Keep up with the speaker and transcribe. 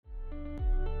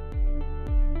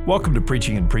Welcome to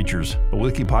Preaching and Preachers, a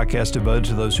weekly podcast devoted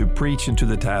to those who preach and to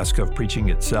the task of preaching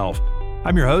itself.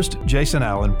 I'm your host, Jason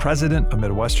Allen, president of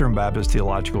Midwestern Baptist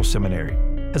Theological Seminary.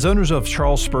 As owners of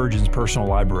Charles Spurgeon's personal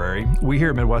library, we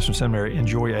here at Midwestern Seminary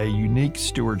enjoy a unique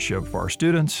stewardship for our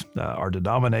students, our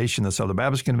denomination, the Southern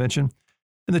Baptist Convention,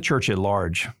 and the church at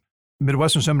large.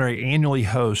 Midwestern Seminary annually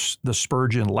hosts the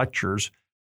Spurgeon Lectures,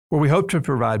 where we hope to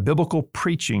provide biblical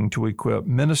preaching to equip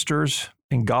ministers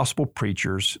and gospel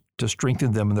preachers to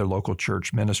strengthen them in their local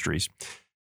church ministries.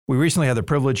 We recently had the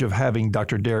privilege of having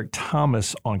Dr. Derek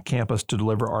Thomas on campus to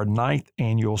deliver our 9th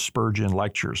annual Spurgeon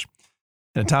Lectures.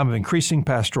 In a time of increasing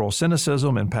pastoral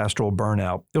cynicism and pastoral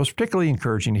burnout, it was particularly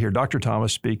encouraging to hear Dr.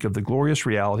 Thomas speak of the glorious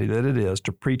reality that it is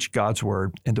to preach God's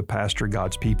word and to pastor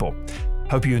God's people.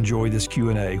 Hope you enjoy this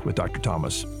Q&A with Dr.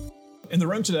 Thomas. In the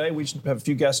room today, we have a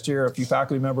few guests here, a few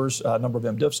faculty members, a number of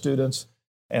MDiv students,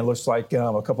 and looks like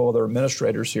a couple other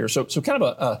administrators here. So kind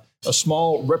of a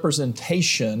small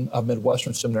representation of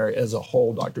Midwestern Seminary as a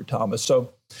whole, Dr. Thomas.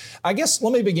 So I guess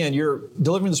let me begin. You're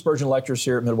delivering the Spurgeon Lectures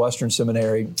here at Midwestern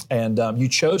Seminary, and you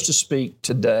chose to speak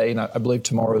today, and I believe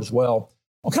tomorrow as well,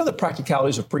 on kind of the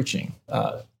practicalities of preaching,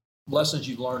 lessons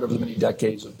you've learned over the many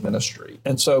decades of ministry.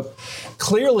 And so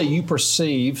clearly you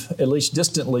perceive, at least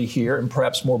distantly here, and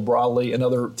perhaps more broadly in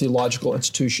other theological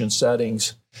institution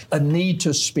settings, a need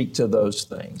to speak to those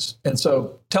things. And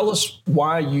so tell us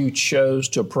why you chose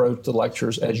to approach the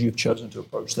lectures as you've chosen to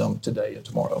approach them today and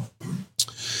tomorrow.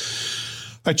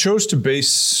 I chose to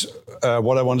base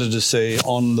what I wanted to say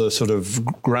on the sort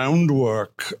of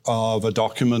groundwork of a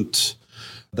document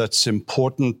that's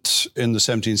important in the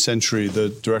 17th century, the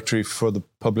Directory for the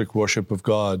Public Worship of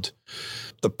God.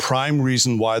 The prime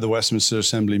reason why the Westminster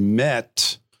Assembly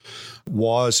met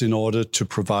was in order to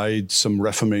provide some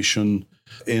reformation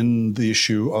in the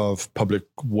issue of public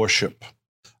worship,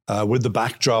 with the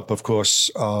backdrop, of course,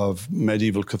 of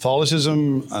medieval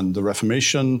Catholicism and the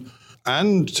Reformation,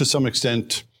 and to some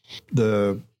extent,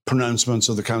 the pronouncements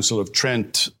of the Council of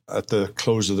Trent at the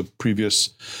close of the previous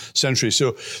century.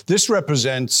 So this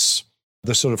represents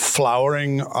the sort of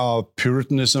flowering of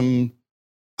Puritanism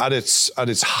at its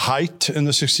height in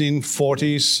the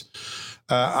 1640s.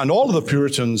 And all of the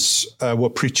Puritans were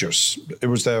preachers. It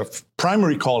was their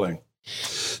primary calling.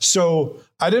 So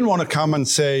I didn't want to come and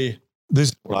say, this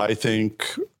is what I think.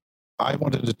 I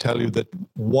wanted to tell you that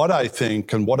what I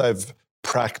think and what I've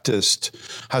practiced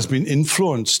has been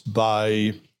influenced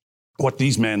by what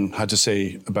these men had to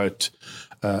say about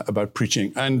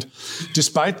preaching. And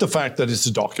despite the fact that it's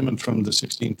a document from the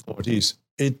 1640s,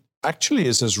 it actually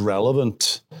is as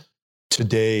relevant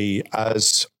today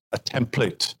as a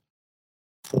template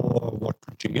for what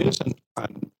preaching is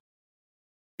and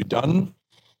be done.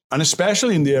 And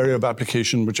especially in the area of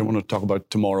application, which I want to talk about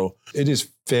tomorrow, it is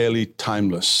fairly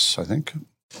timeless, I think.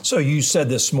 So you said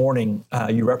this morning,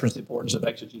 you referenced the importance of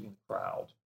exegeting the crowd.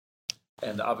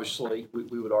 And obviously,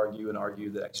 we would argue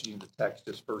that exegeting the text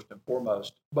is first and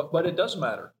foremost. But it does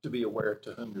matter to be aware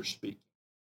to whom you're speaking.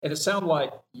 And it sounds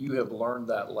like you have learned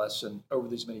that lesson over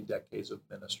these many decades of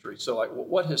ministry. So like,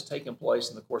 what has taken place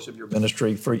in the course of your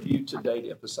ministry for you today to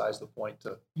emphasize the point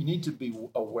you need to be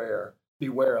aware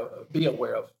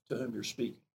of to whom you're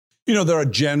speaking? You know, there are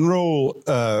general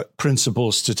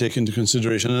principles to take into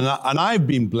consideration. And I've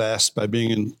been blessed by I've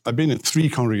been in 3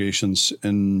 congregations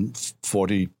in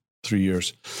 43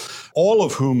 years, all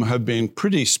of whom have been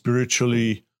pretty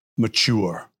spiritually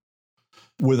mature,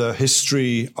 with a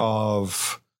history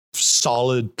of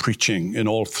solid preaching in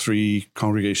all 3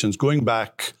 congregations, going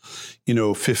back,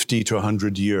 50 to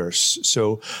 100 years.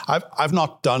 So I've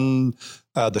not done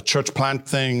the church plant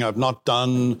thing.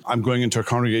 I'm going into a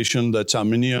congregation that's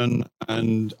Arminian,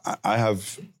 and I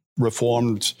have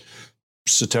reformed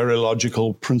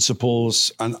soteriological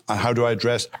principles. And how do I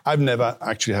address? I've never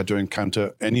actually had to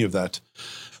encounter any of that.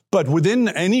 But within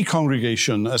any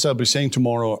congregation, as I'll be saying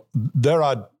tomorrow, there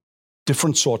are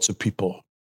different sorts of people.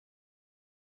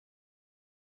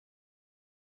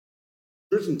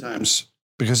 Certain times,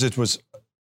 because it was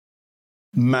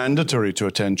mandatory to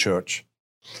attend church,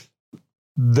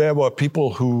 there were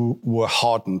people who were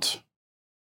hardened,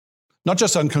 not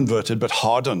just unconverted, but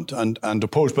hardened and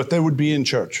opposed, but they would be in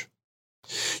church.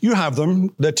 You have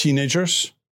them, they're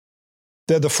teenagers.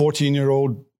 They're the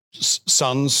 14-year-old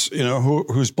sons,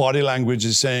 whose body language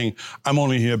is saying, I'm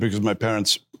only here because my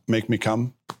parents make me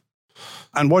come.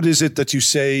 And what is it that you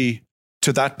say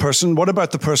to that person? What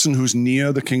about the person who's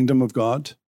near the kingdom of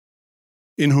God,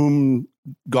 in whom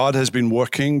God has been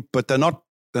working, but they're not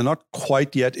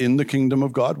quite yet in the kingdom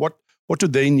of God? What do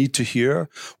they need to hear?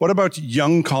 What about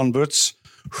young converts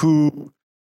who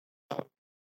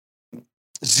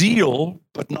zeal,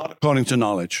 but not according to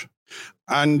knowledge?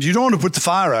 And you don't want to put the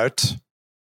fire out.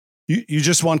 You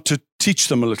just want to teach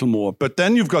them a little more. But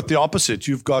then you've got the opposite.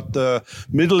 You've got the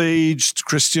middle-aged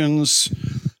Christians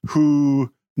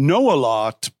who know a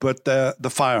lot, but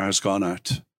the fire has gone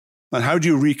out. And how do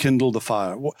you rekindle the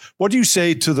fire? What do you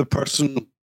say to the person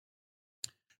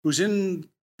who's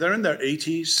they're in their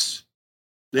 80s,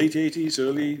 late 80s,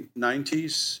 early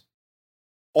 90s?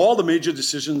 All the major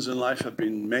decisions in life have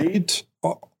been made.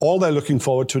 All they're looking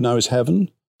forward to now is heaven.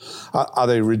 Are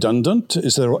they redundant?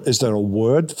 Is there a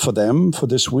word for them for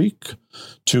this week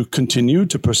to continue,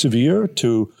 to persevere,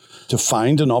 to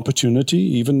find an opportunity,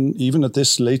 even at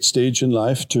this late stage in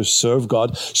life, to serve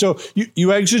God? So you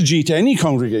exegete any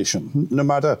congregation, no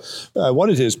matter what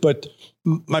it is. But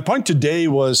my point today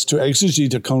was to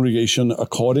exegete a congregation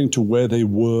according to where they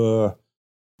were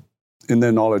in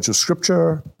their knowledge of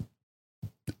Scripture,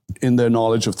 in their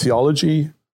knowledge of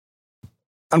theology,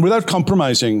 and without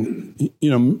compromising,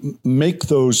 make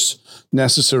those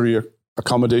necessary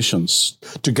accommodations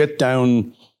to get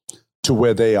down to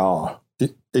where they are.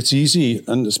 It's easy,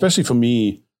 and especially for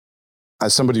me,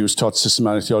 as somebody who's taught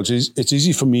systematic theology, it's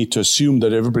easy for me to assume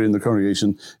that everybody in the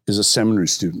congregation is a seminary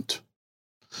student.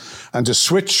 And to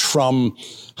switch from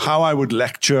how I would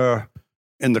lecture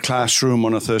in the classroom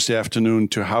on a Thursday afternoon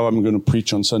to how I'm going to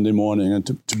preach on Sunday morning, and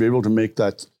to be able to make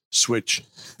that switch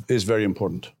is very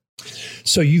important.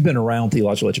 So you've been around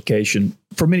theological education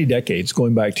for many decades,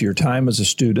 going back to your time as a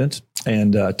student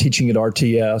and teaching at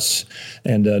RTS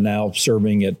and now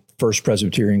serving at First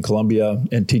Presbyterian Columbia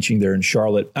and teaching there in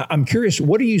Charlotte. I'm curious,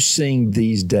 what are you seeing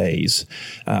these days,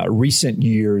 recent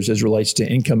years, as relates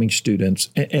to incoming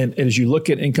students? And as you look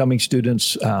at incoming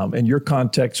students in your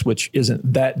context, which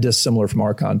isn't that dissimilar from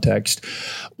our context,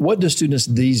 what do students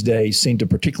these days seem to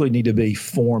particularly need to be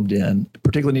formed in,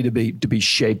 particularly need to be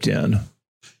shaped in?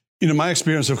 My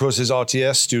experience, of course, is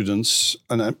RTS students,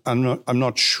 and I'm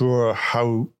not sure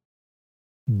how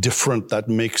different that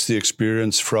makes the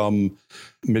experience from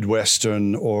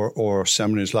Midwestern or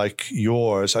seminaries like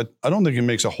yours. I don't think it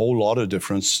makes a whole lot of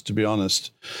difference, to be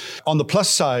honest. On the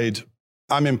plus side,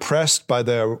 I'm impressed by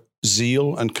their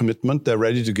zeal and commitment. They're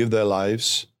ready to give their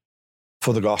lives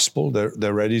for the gospel.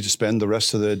 They're ready to spend the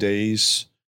rest of their days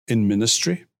in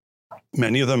ministry.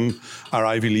 Many of them are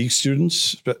Ivy League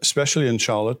students, especially in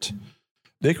Charlotte.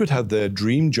 They could have their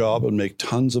dream job and make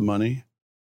tons of money,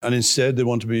 and instead they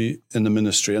want to be in the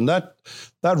ministry. And that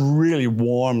really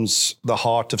warms the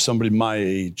heart of somebody my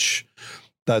age,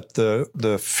 that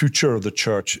the future of the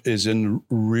church is in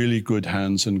really good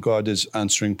hands and God is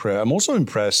answering prayer. I'm also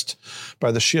impressed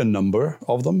by the sheer number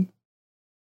of them.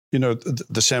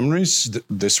 The seminaries,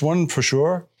 this one for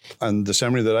sure, and the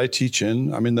seminary that I teach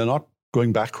in, they're not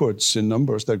going backwards in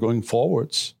numbers, they're going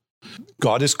forwards.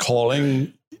 God is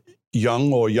calling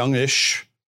young or youngish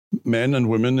men and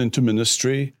women into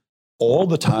ministry all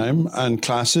the time, and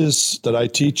classes that I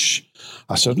teach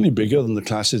are certainly bigger than the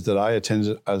classes that I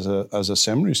attended as a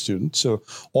seminary student. So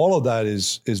all of that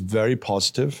is very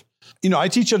positive. I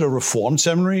teach at a Reformed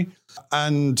seminary,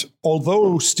 and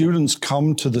although students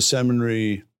come to the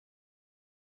seminary,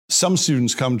 some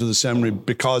students come to the seminary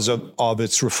because of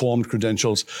its Reformed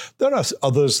credentials. There are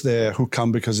others there who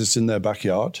come because it's in their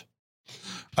backyard.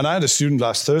 And I had a student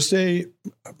last Thursday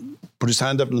put his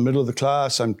hand up in the middle of the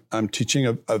class. I'm teaching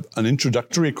an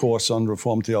introductory course on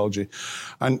Reformed theology.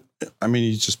 And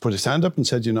he just put his hand up and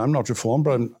said, I'm not Reformed,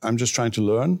 but I'm just trying to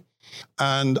learn.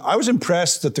 And I was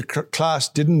impressed that the class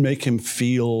didn't make him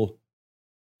feel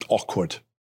awkward.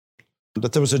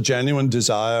 That there was a genuine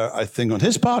desire, I think, on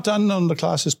his part and on the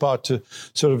class's part to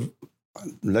sort of,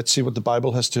 let's see what the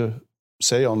Bible has to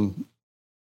say on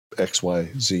X, Y,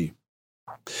 Z.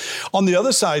 On the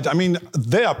other side,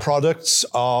 they are products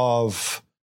of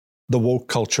the woke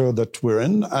culture that we're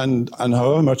in, and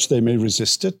however much they may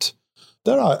resist it,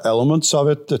 there are elements of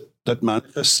it that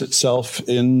manifests itself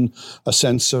in a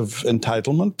sense of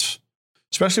entitlement,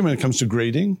 especially when it comes to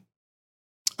grading.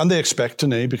 And they expect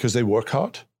an A because they work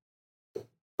hard.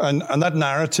 And that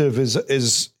narrative is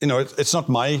it's not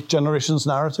my generation's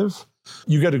narrative.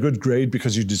 You get a good grade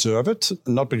because you deserve it,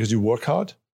 not because you work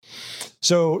hard.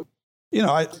 So,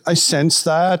 I sense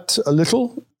that a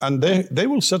little, and they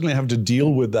will certainly have to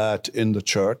deal with that in the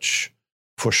church,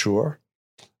 for sure,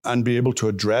 and be able to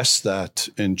address that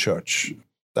in church,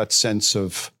 that sense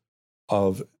of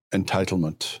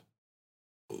entitlement.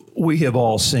 We have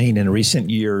all seen in recent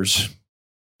years,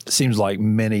 it seems like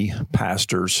many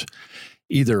pastors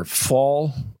either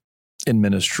fall in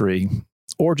ministry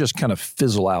or just kind of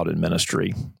fizzle out in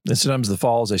ministry. And sometimes the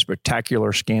fall is a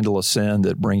spectacular, scandalous sin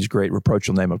that brings great reproach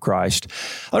on the name of Christ.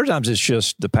 Other times it's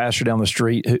just the pastor down the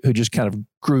street who just kind of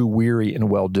grew weary in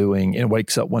well-doing and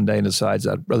wakes up one day and decides,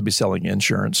 I'd rather be selling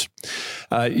insurance.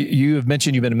 You have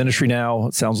mentioned you've been in ministry now,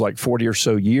 it sounds like 40 or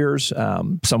so years,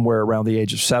 somewhere around the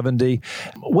age of 70.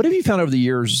 What have you found over the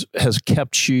years has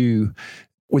kept you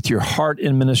with your heart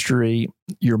in ministry,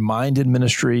 your mind in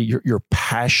ministry, your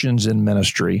passions in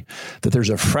ministry, that there's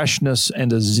a freshness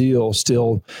and a zeal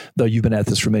still, though you've been at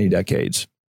this for many decades?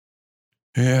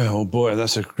 Yeah, oh boy,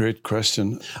 that's a great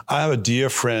question. I have a dear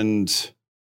friend,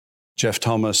 Jeff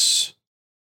Thomas,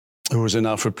 who was in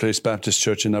Alfred Place Baptist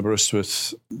Church in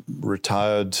Aberystwyth,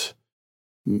 retired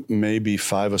maybe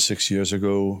 5 or 6 years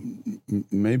ago,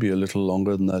 maybe a little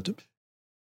longer than that.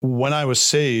 When I was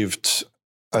saved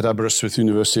at Aberystwyth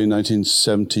University in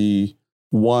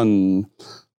 1971,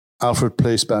 Alfred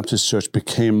Place Baptist Church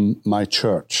became my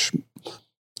church.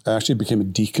 I actually became a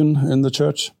deacon in the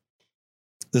church.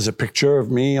 There's a picture of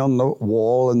me on the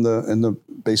wall in the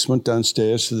basement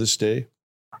downstairs to this day.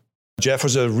 Jeff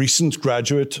was a recent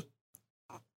graduate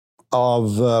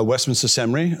of Westminster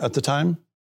Seminary at the time.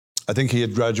 I think he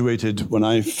had graduated when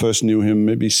I first knew him,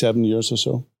 maybe 7 years or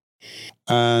so.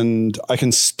 And I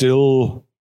can still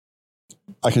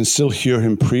hear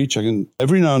him preach.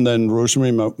 Every now and then,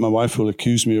 Rosemary, my wife, will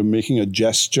accuse me of making a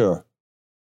gesture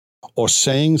or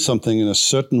saying something in a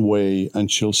certain way, and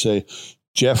she'll say,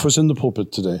 Jeff was in the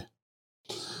pulpit today.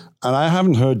 And I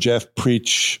haven't heard Jeff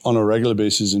preach on a regular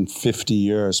basis in 50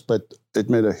 years, but it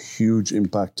made a huge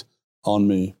impact on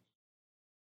me.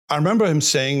 I remember him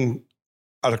saying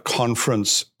at a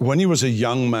conference, when he was a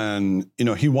young man,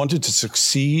 he wanted to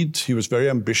succeed. He was very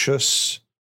ambitious.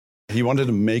 He wanted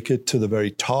to make it to the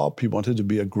very top. He wanted to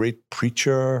be a great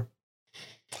preacher.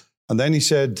 And then he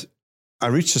said, I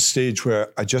reached a stage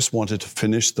where I just wanted to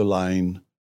finish the line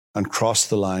and cross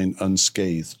the line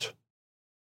unscathed.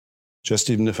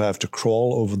 Just even if I have to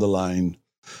crawl over the line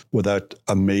without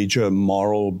a major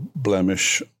moral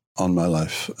blemish on my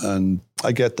life. And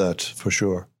I get that for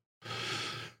sure.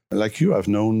 Like you, I've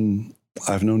known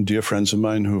dear friends of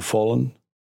mine who have fallen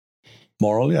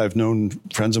morally. I've known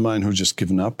friends of mine who've just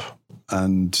given up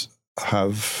and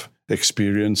have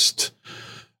experienced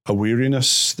a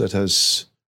weariness that has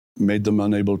made them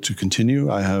unable to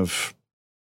continue. I have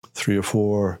 3 or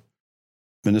 4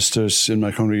 ministers in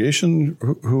my congregation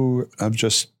who have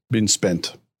just been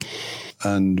spent.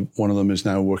 And one of them is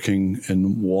now working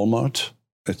in Walmart.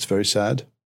 It's very sad.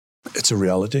 It's a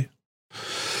reality.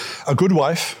 A good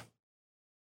wife.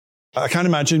 I can't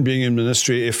imagine being in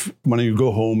ministry if when you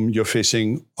go home, you're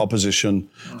facing opposition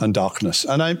and darkness.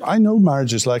 And I know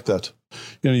marriages like that.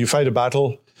 You fight a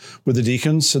battle with the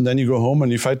deacons and then you go home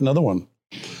and you fight another one.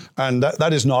 And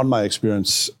that is not my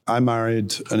experience. I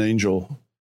married an angel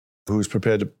who's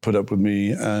prepared to put up with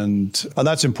me. And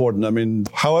that's important. I mean,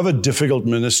 however difficult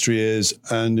ministry is,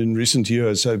 and in recent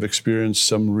years, I've experienced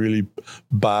some really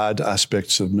bad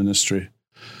aspects of ministry.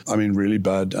 I mean, really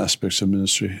bad aspects of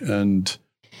ministry. And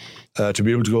to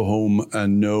be able to go home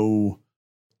and know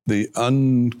the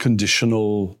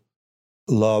unconditional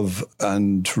love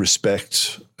and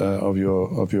respect of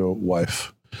your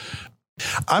wife.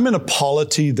 I'm in a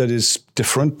polity that is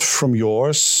different from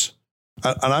yours.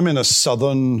 And I'm in a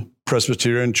Southern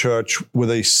Presbyterian church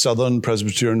with a Southern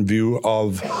Presbyterian view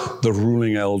of the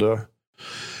ruling elder.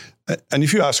 And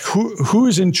if you ask, who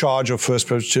is in charge of First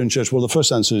Presbyterian Church? Well, the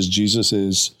first answer is Jesus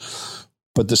is.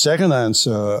 But the second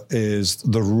answer is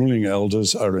the ruling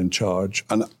elders are in charge.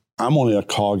 And I'm only a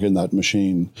cog in that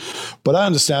machine. But I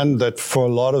understand that for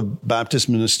a lot of Baptist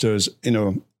ministers,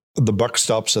 the buck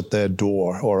stops at their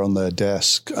door or on their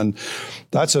desk. And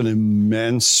that's an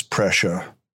immense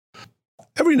pressure.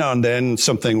 Every now and then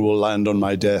something will land on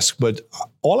my desk, but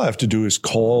all I have to do is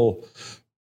call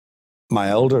my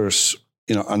elders,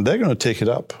 and they're going to take it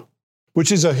up,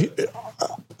 which is a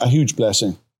huge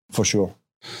blessing for sure.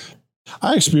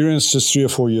 I experienced just 3 or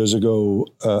 4 years ago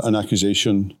an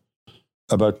accusation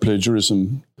about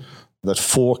plagiarism that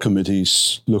 4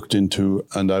 committees looked into,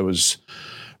 and I was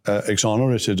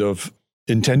exonerated of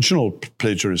intentional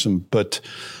plagiarism, but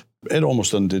it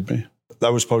almost undid me.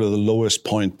 That was probably the lowest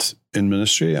point in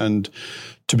ministry, and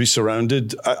to be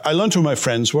surrounded, I learned who my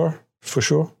friends were, for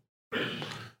sure.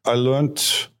 I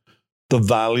learned the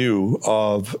value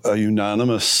of a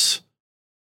unanimous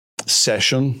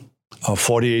session of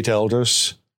 48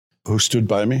 elders who stood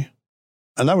by me.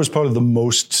 And that was probably the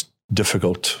most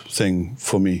difficult thing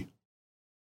for me.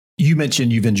 You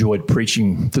mentioned you've enjoyed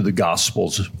preaching through the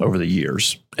Gospels over the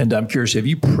years. And I'm curious, have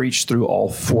you preached through all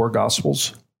 4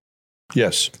 Gospels?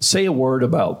 Yes. Say a word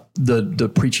about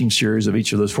the preaching series of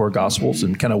each of those four Gospels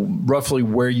and kind of roughly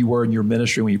where you were in your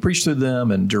ministry when you preached through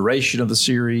them, and duration of the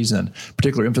series, and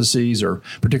particular emphases or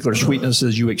particular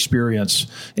sweetnesses you experience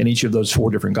in each of those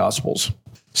four different Gospels.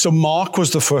 So Mark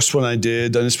was the first one I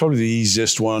did, and it's probably the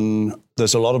easiest one.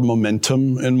 There's a lot of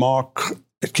momentum in Mark.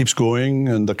 It keeps going,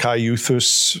 and the Kai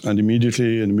Euthus, and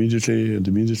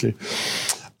immediately.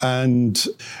 And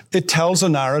it tells a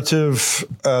narrative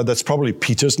that's probably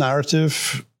Peter's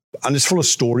narrative, and it's full of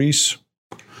stories.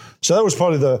 So that was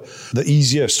probably the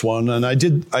easiest one, and I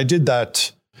did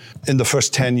that in the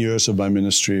first 10 years of my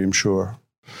ministry, I'm sure.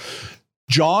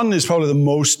 John is probably the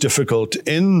most difficult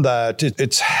in that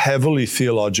it's heavily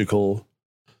theological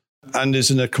and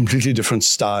is in a completely different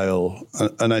style.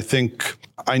 And I think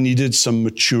I needed some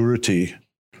maturity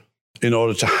in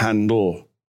order to handle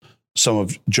some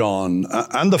of John,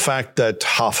 and the fact that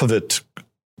half of it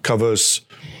covers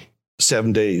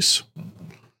 7 days.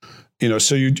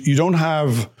 So you don't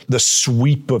have the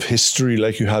sweep of history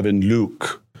like you have in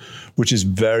Luke, which is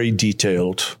very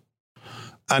detailed.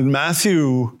 And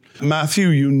Matthew,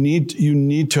 you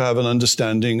need to have an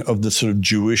understanding of the sort of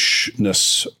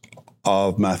Jewishness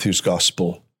of Matthew's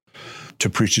gospel to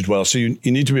preach it well. So you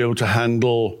need to be able to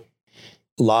handle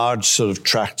large sort of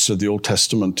tracts of the Old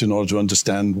Testament in order to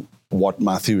understand what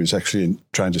Matthew is actually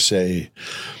trying to say.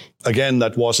 Again,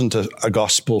 that wasn't a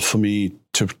gospel for me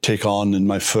to take on in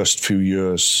my first few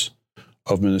years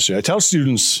of ministry. I tell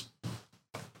students,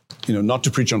 not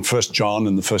to preach on First John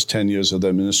in the first 10 years of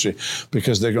their ministry,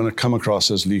 because they're going to come across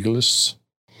as legalists.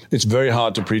 It's very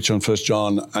hard to preach on First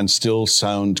John and still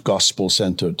sound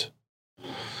gospel-centered.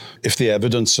 If the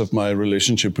evidence of my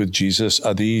relationship with Jesus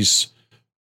are these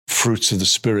fruits of the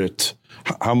Spirit,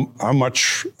 how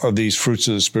much of these fruits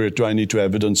of the Spirit do I need to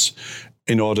evidence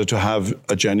in order to have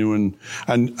a genuine,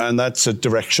 and that's a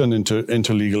direction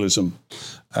into legalism.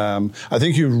 I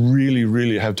think you really,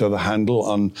 really have to have a handle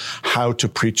on how to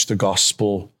preach the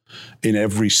gospel in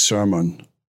every sermon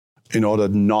in order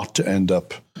not to end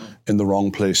up in the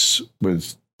wrong place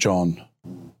with John.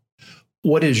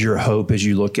 What is your hope as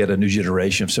you look at a new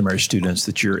generation of seminary students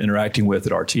that you're interacting with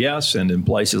at RTS and in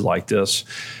places like this?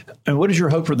 And what is your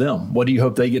hope for them? What do you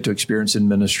hope they get to experience in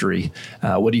ministry?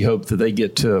 What do you hope that they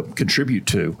get to contribute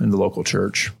to in the local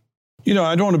church?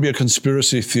 I don't want to be a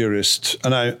conspiracy theorist,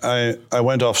 and I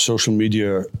went off social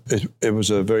media. It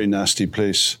was a very nasty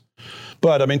place.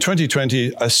 But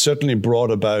 2020 has certainly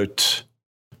brought about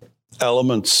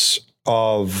elements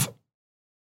of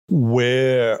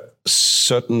where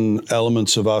certain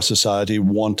elements of our society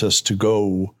want us to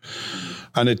go.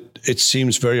 And it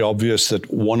seems very obvious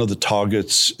that one of the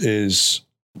targets is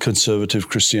conservative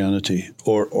Christianity,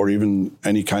 or even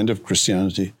any kind of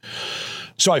Christianity.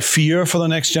 So I fear for the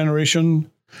next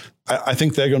generation. I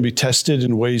think they're going to be tested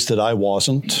in ways that I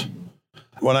wasn't.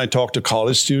 When I talk to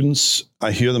college students,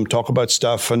 I hear them talk about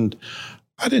stuff, and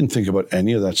I didn't think about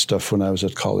any of that stuff when I was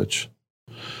at college.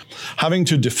 Having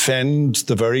to defend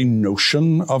the very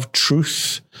notion of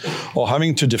truth, or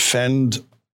having to defend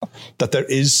that there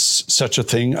is such a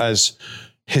thing as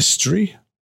history,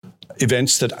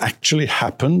 events that actually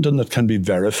happened and that can be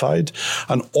verified.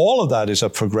 And all of that is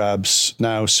up for grabs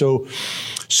now. So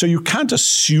you can't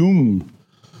assume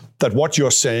that what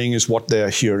you're saying is what they're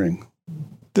hearing.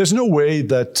 There's no way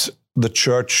that the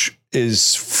church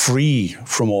is free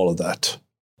from all of that.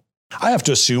 I have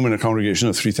to assume in a congregation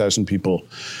of 3,000 people,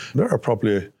 there are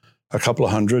probably a couple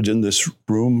of hundred in this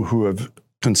room who have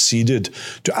conceded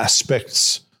to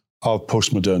aspects of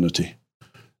postmodernity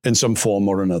in some form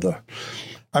or another.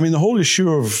 The whole issue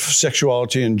of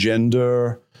sexuality and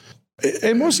gender,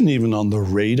 it wasn't even on the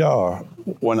radar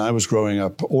when I was growing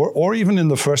up, or even in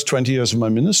the first 20 years of my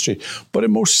ministry, but it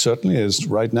most certainly is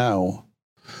right now.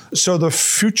 So the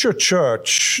future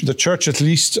church, the church at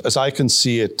least as I can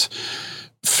see it,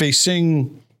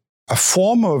 facing a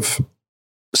form of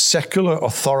secular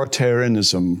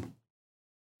authoritarianism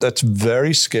that's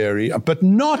very scary, but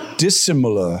not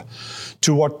dissimilar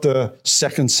to what the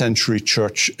second century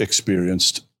church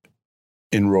experienced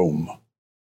in Rome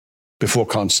before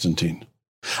Constantine.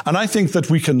 And I think that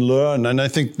we can learn, and I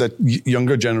think that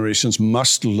younger generations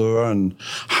must learn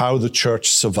how the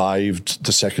church survived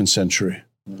the second century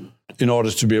in order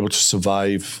to be able to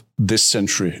survive this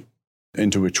century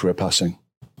into which we're passing.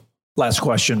 Last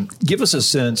question. Give us a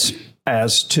sense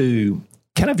as to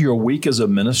kind of your week as a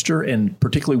minister, and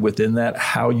particularly within that,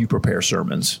 how you prepare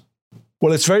sermons.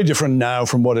 Well, it's very different now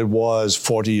from what it was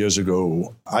 40 years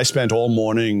ago. I spent all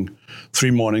morning,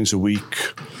 3 mornings a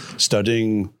week,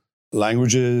 studying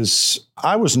languages.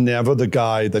 I was never the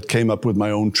guy that came up with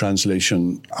my own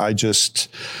translation.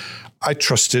 I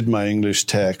trusted my English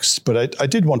text, but I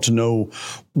did want to know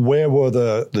where were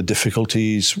the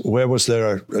difficulties, where was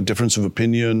there a difference of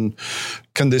opinion,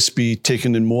 can this be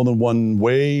taken in more than one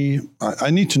way? I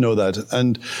need to know that.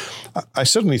 And I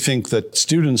certainly think that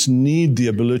students need the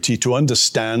ability to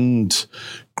understand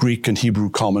Greek and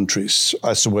Hebrew commentaries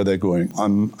as to where they're going.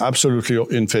 I'm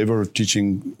absolutely in favor of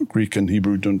teaching Greek and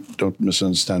Hebrew, don't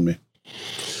misunderstand me.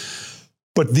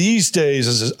 But these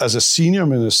days, as a senior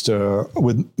minister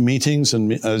with meetings,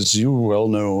 and as you well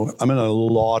know, I'm in a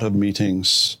lot of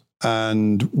meetings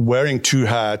and wearing two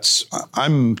hats.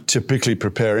 I'm typically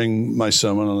preparing my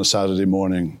sermon on a Saturday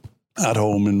morning at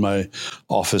home in my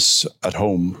office at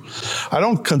home. I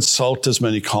don't consult as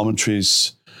many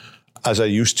commentaries as I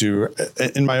used to.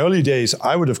 In my early days,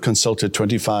 I would have consulted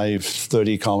 25,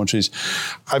 30 commentaries.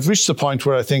 I've reached the point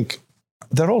where I think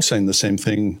they're all saying the same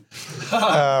thing.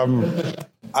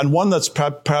 And one that's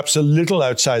perhaps a little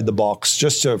outside the box,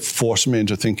 just to force me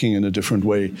into thinking in a different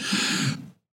way.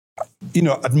 You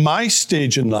know, at my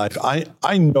stage in life,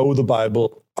 I know the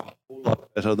Bible a whole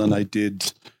lot better than I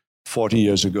did 40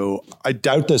 years ago. I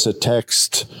doubt there's a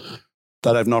text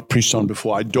that I've not preached on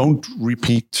before. I don't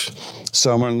repeat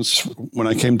sermons. When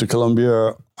I came to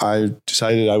Columbia, I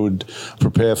decided I would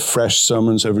prepare fresh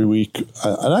sermons every week.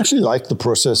 I actually like the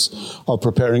process of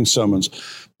preparing sermons.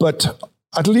 But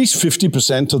at least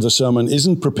 50% of the sermon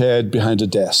isn't prepared behind a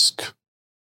desk.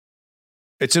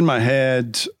 It's in my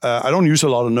head. I don't use a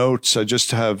lot of notes. I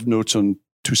just have notes on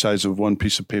two sides of one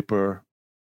piece of paper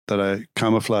that I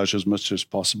camouflage as much as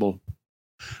possible.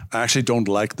 I actually don't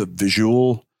like the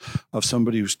visual of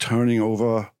somebody who's turning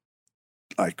over,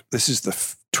 like this is the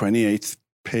 28th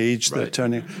page they're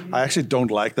turning. I actually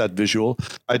don't like that visual.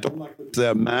 I don't like that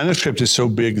their manuscript is so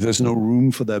big, there's no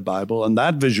room for their Bible. And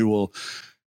that visual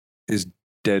is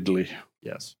deadly.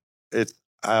 Yes. It's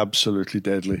absolutely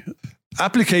deadly.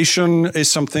 Application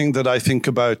is something that I think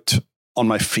about on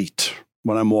my feet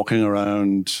when I'm walking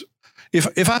around.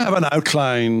 If I have an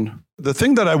outline, the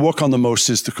thing that I work on the most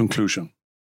is the conclusion.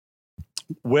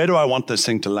 Where do I want this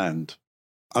thing to land?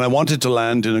 And I want it to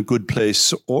land in a good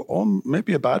place or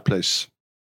maybe a bad place,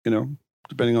 you know,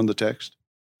 depending on the text.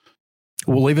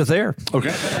 We'll leave it there.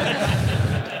 Okay.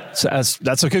 So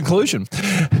that's a conclusion.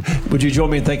 Would you join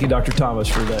me in thanking Dr. Thomas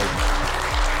for that?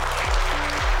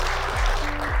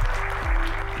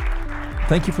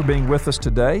 Thank you for being with us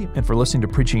today and for listening to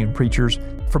Preaching and Preachers.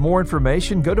 For more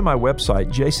information, go to my website,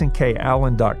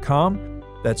 jasonkallen.com.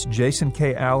 That's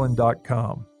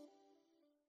jasonkallen.com.